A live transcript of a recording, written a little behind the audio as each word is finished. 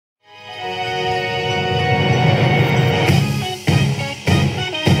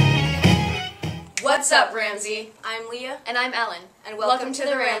What's up, Ramsey? I'm Leah. And I'm Ellen. And welcome to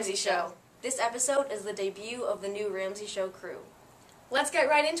the Ramsey Show. This episode is the debut of the new Ramsey Show crew. Let's get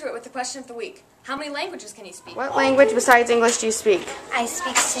right into it with the question of the week. How many languages can you speak? What language besides English do you speak? I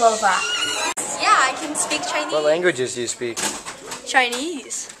speak Slovak. Yeah, I can speak Chinese. What languages do you speak?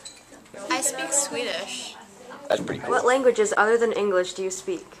 Chinese. I speak Swedish. That's pretty cool. What languages other than English do you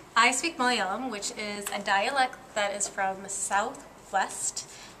speak? I speak Malayalam, which is a dialect that is from southwest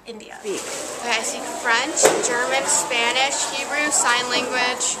India. I speak French, German, Spanish, Hebrew, sign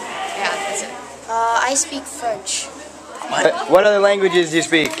language. Yeah, that's it. I speak French. What other languages do you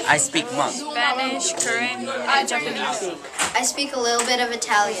speak? I speak Hmong. Spanish, Korean, and Japanese. I speak a little bit of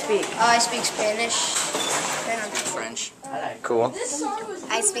Italian. I speak Spanish. French. Cool.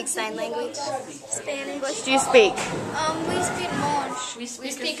 I speak sign language. Spanish. What do you speak? We speak Manch. We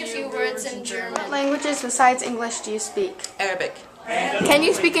speak a few words in German. What languages besides English do you speak? Arabic. Can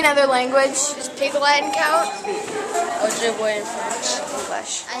you speak another language? Does Pig Latin count? Ojibwe and French.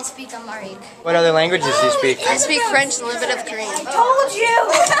 English. I speak Amharic. What other languages do you speak? I speak French and a little bit of Korean. Told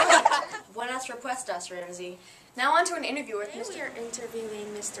you! Why not request us, Ramsey? Now on to an interview with Mr. We are interviewing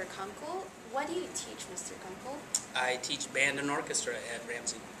Mr. Kunkel. What do you teach, Mr. Kunkel? I teach band and orchestra at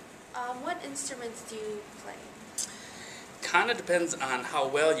Ramsey. What instruments do you play? Kind of depends on how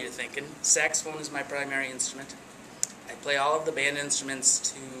well you're thinking. Saxophone is my primary instrument. I play all of the band instruments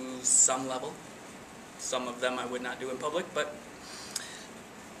to some level. Some of them I would not do in public, but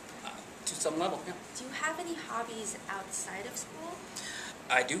to some level, yeah. Do you have any hobbies outside of school?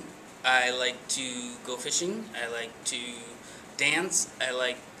 I do. I like to go fishing. I like to dance. I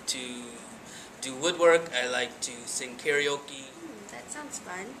like to do woodwork. I like to sing karaoke. That sounds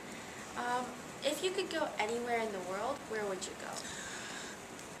fun. If you could go anywhere in the world, where would you go?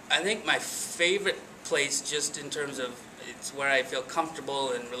 I think my favorite place, just in terms of it's where I feel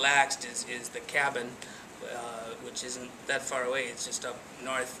comfortable and relaxed, is the cabin, which isn't that far away. It's just up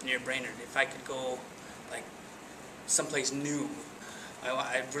north near Brainerd. If I could go like someplace new,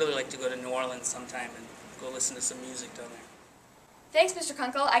 I'd really like to go to New Orleans sometime and go listen to some music down there. Thanks, Mr.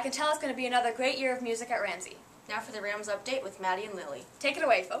 Kunkel. I can tell it's going to be another great year of music at Ramsey. Now for the Rams update with Maddie and Lily. Take it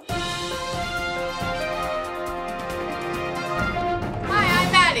away, folks. Hi,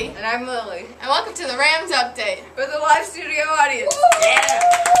 I'm Maddie. And I'm Lily. And welcome to the Rams update with a live studio audience. Yeah!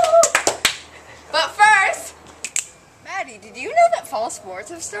 But first, Maddie, did you know that fall sports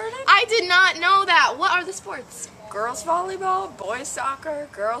have started? I did not know that. What are the sports? Girls volleyball, boys soccer,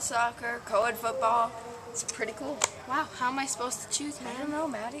 girls soccer, co-ed football. It's pretty cool. Wow, how am I supposed to choose, man? I don't know,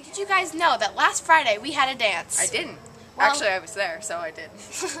 Maddie. Did you guys know that last Friday we had a dance? I didn't. Well, actually, I was there, so I did.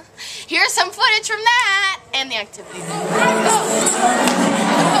 Here's some footage from that and the activity.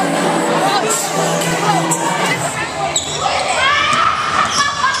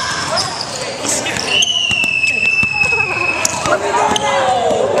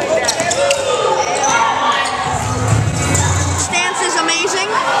 Dance is amazing.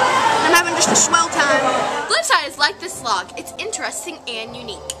 I'm having just a swell time. Flipside is like this vlog. It's interesting and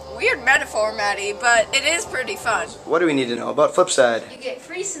unique. Weird metaphor, Maddie, but it is pretty fun. What do we need to know about Flipside? You get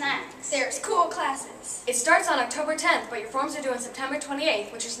free snacks. There's cool classes. It starts on October 10th, but your forms are due on September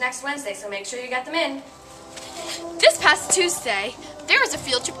 28th, which is next Wednesday, so make sure you get them in. This past Tuesday, there was a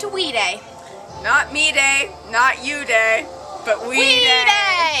field trip to We Day. Not me day, not you day, but we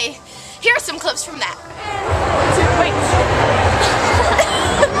day. Here are some clips from that.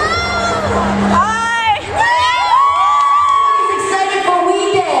 Excited for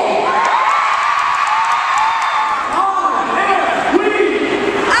We Day.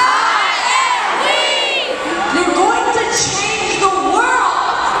 You're going to change the world,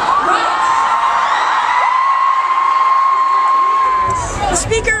 right? The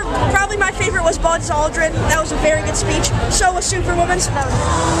speaker, probably my favorite, was Buzz Aldrin. That was a very good speech. So was Superwoman's.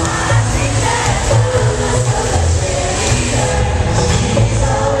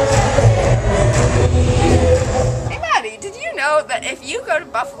 Hey Maddie, did you know that if you go to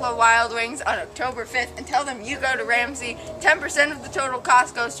Buffalo Wild Wings on October 5th and tell them you go to Ramsey, 10% of the total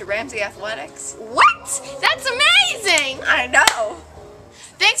cost goes to Ramsey Athletics? What? That's amazing! I know.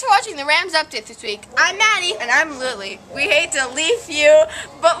 Thanks for watching the Rams update this week. I'm Maddie. And I'm Lily. We hate to leave you,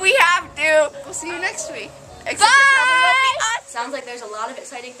 but we have to. We'll see you next week. Except Bye! it probably won't be us. Sounds like there's a lot of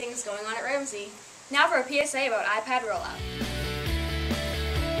exciting things going on at Ramsey. Now for a PSA about iPad rollout.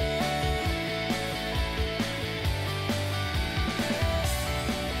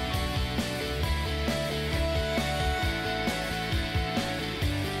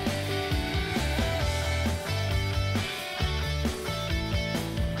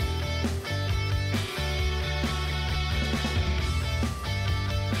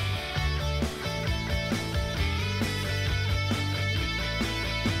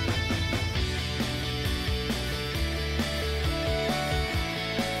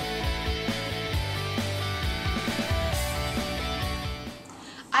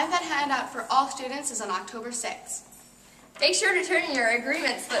 handout for all students is on October 6th. Make sure to turn in your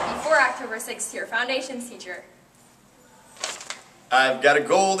agreement slip before October 6th to your foundations teacher. I've got a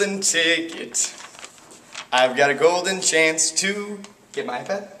golden ticket. I've got a golden chance to get my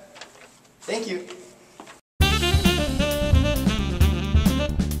iPad. Thank you.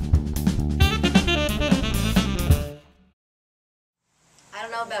 I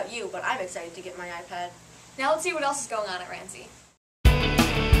don't know about you, but I'm excited to get my iPad. Now let's see what else is going on at Ramsey.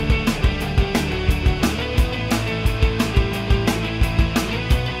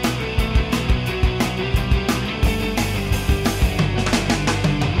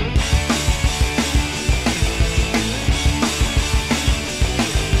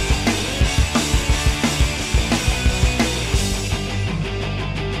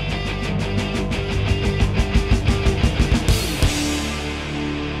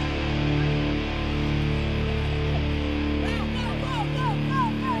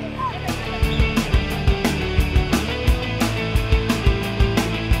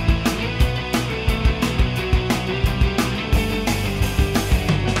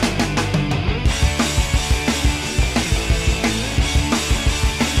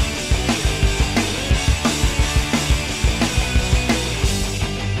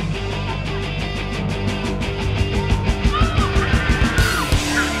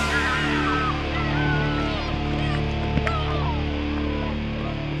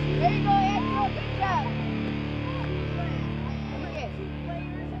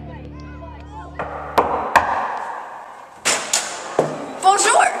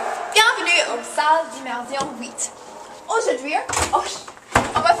 Bonjour! Bienvenue au salle d'immersion 8. Aujourd'hui,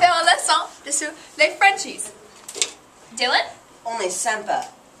 on va faire une leçon sur les Frenchies. Dylan? On est sympa.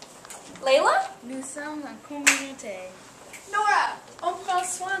 Layla? Nous sommes en communauté. Nora? On prend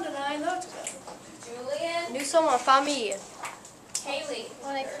soin de l'un et l'autre. Julian? Nous sommes en famille. Haley?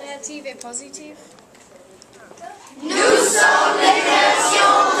 On est créatif et positif. Nous sommes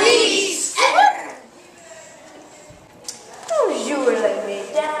l'immersion 8. Bonjour les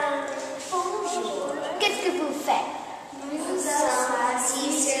mesdames. Bonjour. Qu'est-ce que vous faites? Nous sommes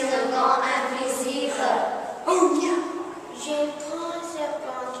assis sur le banc invisible. Oh bien. Je prends ce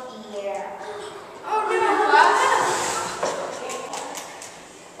banc hier. Oh non!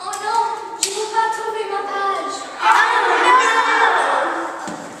 Oh non, je ne peux pas trouver ma page.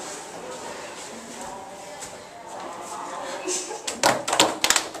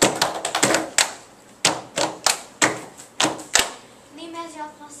 L'immersion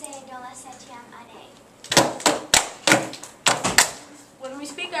française dans la 7e année. When we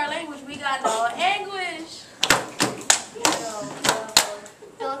speak our language, we got no anguish.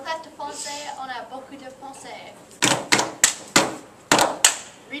 Dans le classe de français, on a beaucoup de français.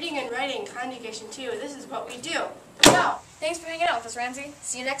 Reading and writing, conjugation too. This is what we do. Wow. Thanks for hanging out with us, Ramsey.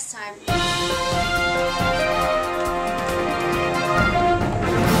 See you next time.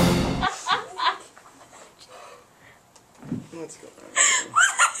 Let's go.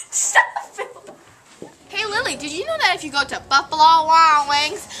 Hey Lily, did you know that if you go to Buffalo Wild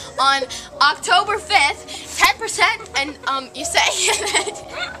Wings on October 5th, 10% and you say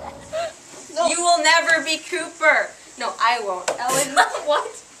You will never be Cooper. No, I won't. Ellen,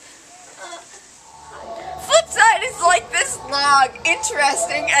 what? Flipside is like this log,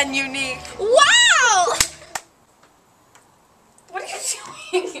 interesting and unique. Wow! What are you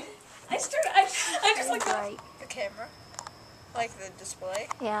doing? I just like The camera. Like the display.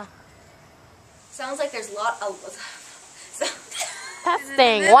 Yeah. Sounds like there's a lot of...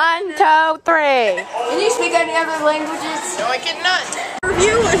 Testing. 1, 2, 3. Can you speak any other languages? No, I cannot.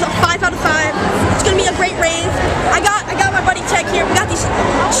 Review is a 5 out of 5. It's gonna be a great rave. I got my buddy Tech here. We got these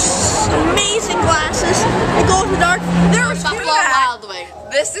amazing glasses. They glow in the dark. They're Buffalo Wild Wing.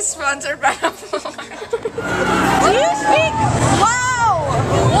 This is sponsored by Buffalo. Do you speak? Wow!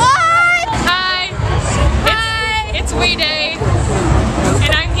 What? Hi! It's We Day.